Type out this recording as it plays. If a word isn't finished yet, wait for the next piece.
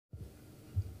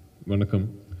வணக்கம்.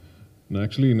 நான்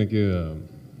ஆக்சுவலி இன்றைக்கி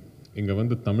இங்கே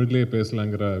வந்து தமிழ்லேயே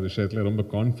பேசலாங்கிற விஷயத்தில் ரொம்ப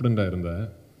கான்ஃபிடெண்ட்டாக இருந்தேன்.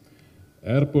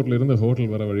 ஏர்போர்ட்லேருந்து ஹோட்டல்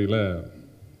வர வழியில்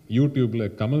யூடியூப்பில்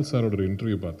கமல் சாரோட ஒரு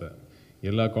இன்டர்வியூ பார்த்தேன்.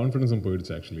 எல்லா கான்ஃபிடென்ஸும்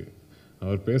போயிடுச்சு. ஆக்சுவலி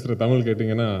அவர் பேசுகிற தமிழ்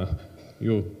கேட்டிங்கன்னா,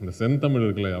 ஐயோ இந்த செந்தமிழ்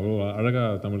இருக்குல்ல, அவ்வளோ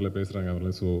அழகாக தமிழில் பேசுகிறாங்க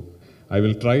அவர்கள். So I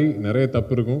will try. நிறைய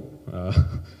தப்பு இருக்கும்,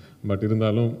 பட்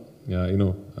இருந்தாலும் யூனோ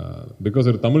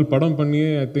பிகாஸ் ஒரு தமிழ் படம்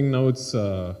பண்ணியே ஐ திங்க் நவ் இட்ஸ்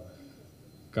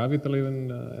காவி தலைவன்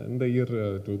இந்த இயர்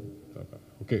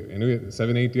okay, anyway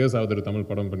 7-8 years ஆகுது தமிழ்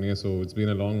படம் பண்ணியே. So it's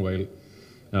been a long while.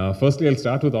 Firstly, I'll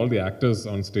start with all the actors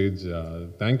on stage.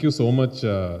 Thank you so much,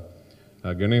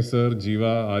 Ganesh sir,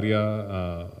 Jeeva, Arya,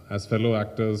 as fellow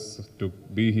actors, to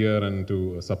be here and to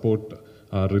support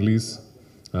our release,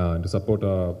 to support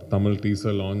our Tamil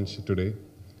teaser launch today.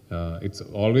 It's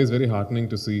always very heartening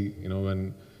to see, when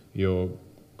your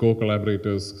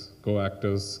co-collaborators,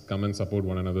 co-actors come and support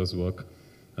one another's work.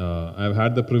 I've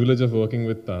had the privilege of working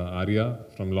with Arya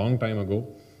from long time ago,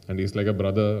 and he's like a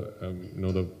brother,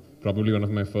 probably one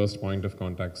of my first point of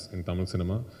contacts in Tamil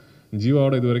cinema.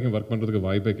 Jeevaoda idu varaikkum work pandradhukku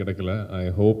vaipe kedakkala. I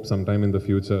hope sometime in the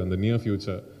future, in the near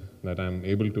future, that I'm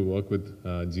able to work with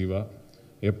Jeeva.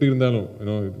 Eppadi irundhalum,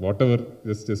 whatever,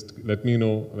 just let me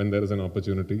know when there is an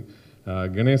opportunity.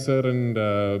 Ganesh sir and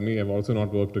me have also not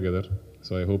worked together,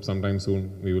 so I hope sometime soon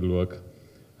we will work.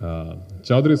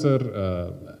 Chaudhary sir,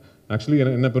 actually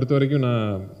என்னை பொறுத்த வரைக்கும்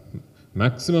நான்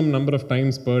maximum number of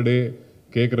times per day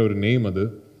கேட்குற ஒரு name அது.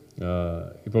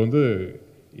 இப்போ வந்து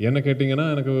என்ன கேட்டிங்கன்னா,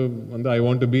 எனக்கு வந்து I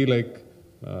want to be like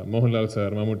Mohanlal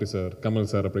sir, Mammootty sir,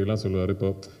 Kamal sir அப்படிலாம் சொல்லுவார். இப்போ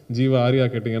ஜீவா, ஆர்யா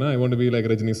கேட்டிங்கன்னா I want to be like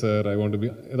Rajini sir, I want to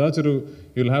be ஏதாச்சும் ஒரு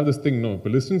you'll have this thing. No,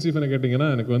 இப்போ லிஸ்டன் ஸ்டீஃபனை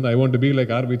கேட்டிங்கன்னா எனக்கு வந்து I want to be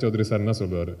like RV Chowdhury சார்னா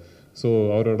சொல்லுவார். ஸோ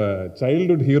அவரோட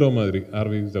சைல்டுஹுட் ஹீரோ மாதிரி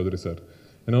ஆர்வி சௌத்ரி சார்.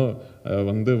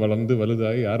 வந்து வளர்ந்து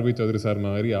வலுதாகி ஆர்வி சௌத்ரி சார்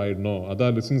மாதிரி ஆயிடணும்,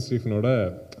 அதான் லிசன் ஸ்டீஃபனோட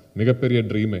மிகப்பெரிய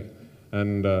ட்ரீமே.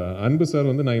 அண்ட் அன்பு சார்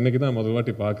வந்து நான் இன்றைக்கி தான் முதல்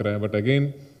வாட்டி பார்க்குறேன். But again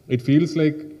it feels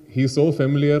like he so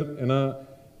familiar. ஏன்னா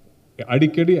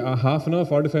அடிக்கடி half an hour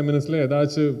 45 minutes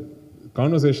ஏதாச்சும்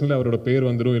கான்வர்சேஷனில் அவரோட பேர்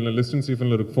வந்துடும், இல்லை லிஸ்டன்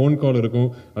ஸ்டீஃபனில் ஒரு ஃபோன் கால் இருக்கும்.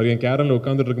 அவர் என் கேரனில்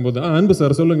உட்காந்துட்டு இருக்கும்போது அன்பு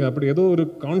சார் சொல்லுங்கள், அப்படி ஏதோ ஒரு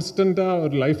கான்ஸ்டண்ட்டாக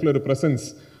ஒரு லைஃப்பில் ஒரு presence.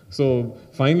 So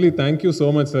finally thank you so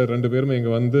much sir, ரெண்டு பேருமே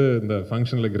இங்கே வந்து இந்த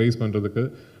ஃபங்க்ஷனில் கிரேஸ் பண்ணுறதுக்கு.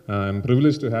 I am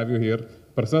privilege to have you here.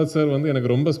 Prasad sir வந்து எனக்கு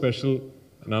ரொம்ப ஸ்பெஷல்.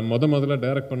 நான் முதல்ல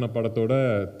டைரக்ட் பண்ண படத்தோட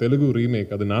தெலுங்கு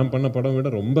ரீமேக், அது நான் பண்ண படம் விட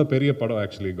ரொம்ப பெரிய படம்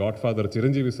actually. Godfather,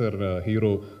 Chiranjeevi sir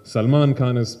hero, Salman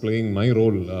Khan is playing my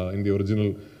role in the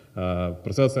original.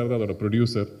 Prasad sir தான் அதோட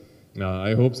producer.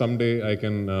 I hope someday I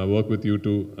can work with you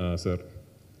two sir.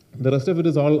 The rest of it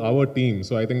is all our team,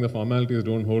 so I think the formalities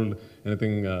don't hold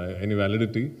anything, any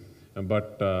validity. But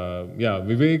yeah,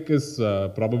 Vivek is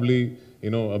probably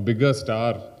a bigger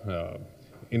star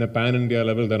in a pan-India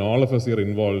level than all of us here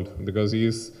involved, because he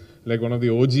is like one of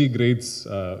the OG greats,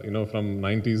 from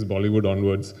 90s Bollywood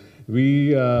onwards.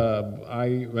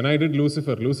 When I did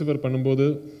Lucifer பண்ணும்போது,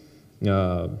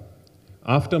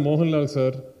 after Mohanlal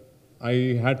sir, I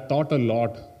had thought a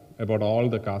lot about all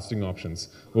the casting options.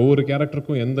 ஒவ்வொரு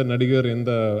கேரக்டருக்கும் எந்த நடிகர்,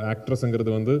 எந்த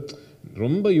ஆக்ட்ரஸ்ங்கிறது வந்து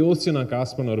ரொம்ப யோசிச்சு நான்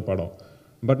cost பண்ண ஒரு படம்.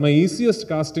 But my easiest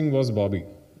costing was Bobby.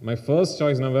 My first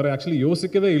choice, நான் வேறு ஆக்சுவலி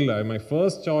யோசிக்கவே இல்லை. My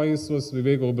first choice was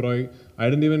Vivek Oberoi. I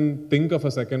didn't even think of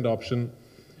a second option.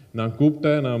 நான்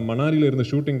கூப்பிட்டேன். நான் மணாலியில் இருந்த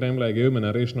ஷூட்டிங் டைமில் I gave my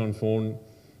narration on phone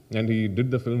and he did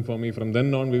the film for me. From then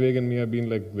on, Vivek and me have been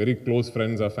like very close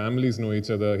friends. Our families know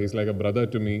each other. He's like a brother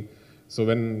to me. So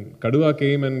when Kaduva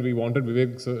came and we wanted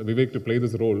Vivek to play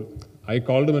this role, I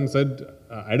called him and said,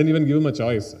 I didn't even give him a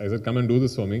choice. I said, come and do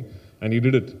this for me. And he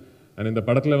did it. And in the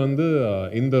படத்தில் வந்து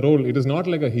இந்த role, it is not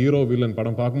like a hero villain.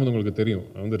 படம் பார்க்கும்போது உங்களுக்கு தெரியும்,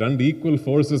 வந்து ரெண்டு equal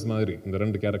forces மாதிரி இந்த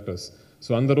ரெண்டு கேரக்டர்ஸ்.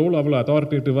 ஸோ அந்த ரோல் அவ்வளோ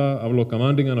அத்தாரிட்டேட்டிவாக, அவ்வளோ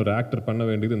கமாண்டிங்கான ஒரு ஆக்டர் பண்ண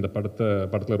வேண்டியது இந்த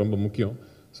படத்தில் ரொம்ப முக்கியம்.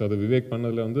 ஸோ அது விவேக்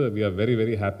பண்ணதில் வந்து we are very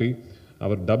very happy.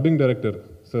 Our dubbing director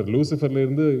sir,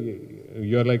 லூசிஃபர்லேருந்து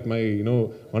you are like my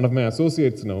one of my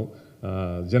associates now.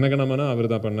 ஜனகணமனா அவர்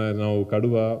தான் பண்ண. நான்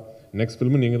கடுவா நெக்ஸ்ட்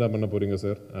ஃபில்மு நீங்கள் தான் பண்ண போகிறீங்க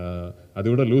சார். அதை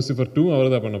விட லூசிஃபர் 2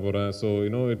 அவர் தான் பண்ண போகிறேன். ஸோ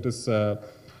இட் இஸ்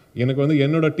எனக்கு வந்து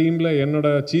என்னோட டீமில் என்னோட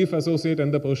சீஃப் அசோசியேட்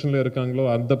எந்த பொசிஷனில் இருக்காங்களோ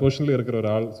அந்த பொசிஷனில் இருக்கிற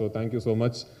ஒரு ஆள். So thank you so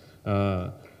much.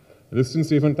 Listen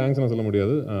Stephen thanks நான் சொல்ல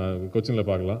முடியாது, கொச்சினில்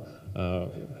பார்க்கலாம்.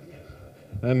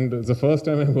 And it's the first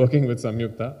time I'm working with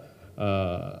Samyuktha.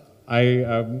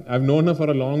 I've known her for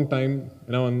a long time.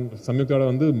 சம்யுக்தாவோட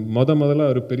வந்து முதல்ல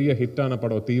ஒரு பெரிய ஹிட்டான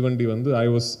படம் தீவண்டி வந்து I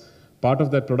was part of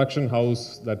that production house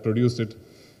that produced it.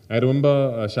 I remember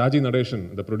Shaji Natesan,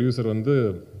 the producer, வந்து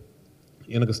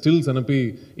எனக்கு ஸ்டில்ஸ் அனுப்பி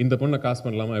இந்த பொண்ணை காஸ்ட்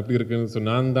பண்ணலாமா, எப்படி இருக்குன்னு. ஸோ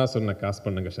நான் தான் சொன்னேன், காஸ்ட்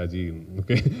பண்ணுங்க Shaji.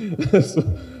 Okay.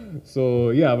 So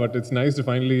yeah, but it's nice to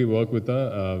finally work with a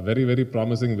very very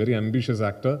promising, very ambitious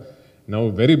actor. now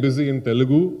very busy in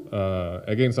Telugu.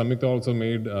 Again, Samyukta also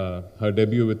made her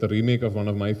debut with a remake of one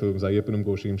of my films, Ayyappanum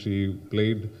Koshim. She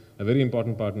played a very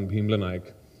important part in Bhimla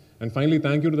Nayak. And finally,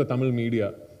 thank you to the Tamil media.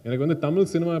 எனக்கு வந்து Tamil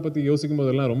cinema பற்றி யோசிக்கும்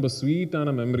போதெல்லாம் ரொம்ப ஸ்வீட்டான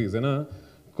memories. ஏன்னா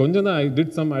கொஞ்சம் தான் I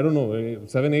did some, I don't know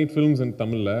 7-8 films in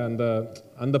தமிழில்.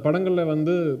 அந்த படங்களில்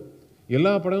வந்து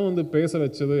எல்லா படமும் வந்து பேச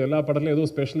வச்சது, எல்லா படத்துலையும் ஏதோ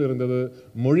ஸ்பெஷல் இருந்தது.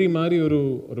 மொழி மாதிரி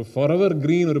ஒரு ஃபாரெவர்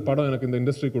க்ரீன் ஒரு படம் எனக்கு இந்த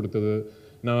இண்டஸ்ட்ரி கொடுத்தது.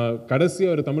 நான்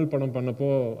கடைசியாக ஒரு தமிழ் படம் பண்ணப்போ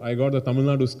I got the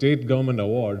Tamil Nadu state government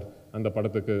award அந்த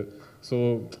படத்துக்கு. ஸோ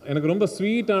எனக்கு ரொம்ப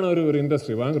ஸ்வீட்டான ஒரு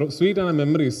இண்டஸ்ட்ரி, ஸ்வீட்டான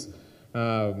மெமரிஸ்.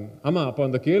 ஆமாம், அப்போ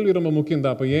அந்த கேள்வி ரொம்ப முக்கியம்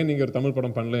தான். அப்போ ஏன் நீங்கள் ஒரு தமிழ்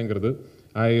படம் பண்ணலங்கிறது.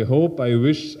 I hope, I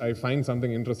wish, I find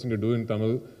something interesting to two in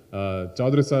Tamil.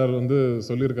 Chowdhury sir வந்து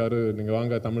சொல்லியிருக்காரு, நீங்கள்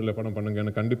வாங்க தமிழில் படம் பண்ணுங்க.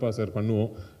 எனக்கு கண்டிப்பாக சார் பண்ணுவோம்.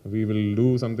 We will do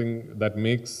something that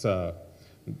makes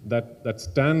that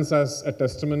stands as a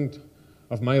testament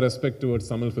of my respect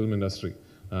towards Tamil film industry.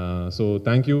 So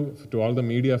thank you to all the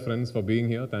media friends for being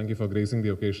here. Thank you for gracing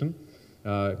the occasion.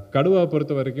 Kaduva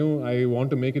பொறுத்த வரைக்கும் I want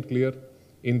to make it clear,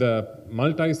 இந்த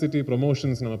multi-city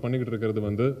promotions நம்ம பண்ணிக்கிட்டு இருக்கிறது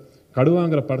வந்து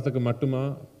கடுவாங்கிற படத்துக்கு மட்டுமா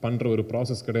பண்ணுற ஒரு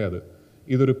ப்ராசஸ் கிடையாது.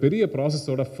 இது ஒரு பெரிய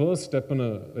ப்ராசஸோட ஃபர்ஸ்ட் ஸ்டெப்னு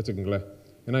வச்சுக்கோங்களேன்.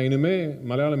 ஏன்னா இனிமேல்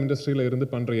மலையாளம் இண்டஸ்ட்ரியில் இருந்து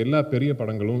பண்ணுற எல்லா பெரிய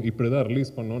படங்களும் இப்படி தான்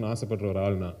ரிலீஸ் பண்ணணும்னு ஆசைப்படுற ஒரு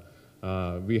ஆள்னா,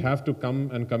 we have to come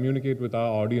and communicate with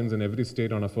our audience in every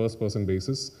state on a first-person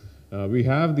basis. We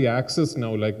have the access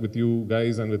now, like with you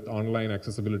guys and with online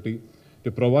accessibility,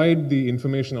 to provide the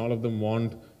information all of them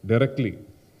want directly.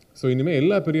 So இனிமேல்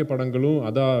எல்லா பெரிய படங்களும்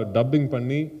அதான் dubbing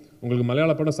பண்ணி உங்களுக்கு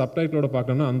மலையாள படம் சப்டைட்டிலோட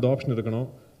பார்க்கணும்னா அந்த ஆப்ஷன் இருக்கணும்,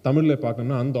 தமிழில்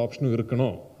பார்க்கணும்னா அந்த ஆப்ஷனும்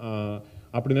இருக்கணும்,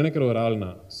 அப்படி நினைக்கிற ஒரு ஆள்னா.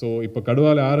 ஸோ இப்போ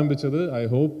கடுவாவில் ஆரம்பித்தது I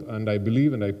hope and I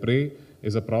believe and I pray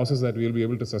is a process that we will be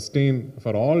able to sustain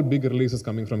for all big releases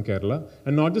coming from Kerala,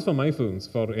 and not just for my films,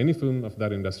 for any film of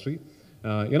that industry.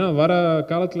 ஏன்னா வர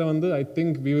காலத்தில் வந்து I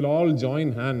think we will all join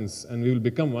hands and we will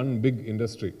become one big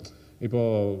industry.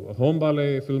 இப்போது ஹோம்பாலே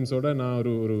ஃபிலிம்ஸோட நான்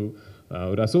ஒரு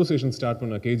association start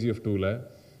பண்ணேன் KGF 2ல்.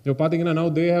 இப்போ பார்த்தீங்கன்னா now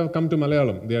they have come to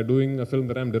Malayalam. They are doing a film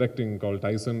that I am directing called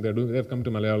Tyson. They have come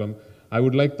to Malayalam. I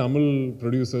would like Tamil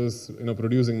producers,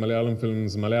 producing Malayalam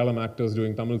films, Malayalam actors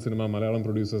doing Tamil cinema, Malayalam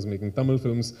producers making Tamil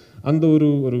films. அந்த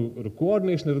ஒரு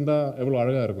coordination இருந்தால் எவ்வளோ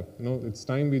அழகாக இருக்கும். It's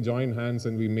time we join hands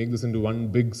and we make this into one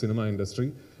big cinema industry.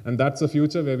 And that's the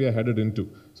future where we are headed into.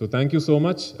 So thank you so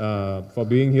much for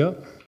being here.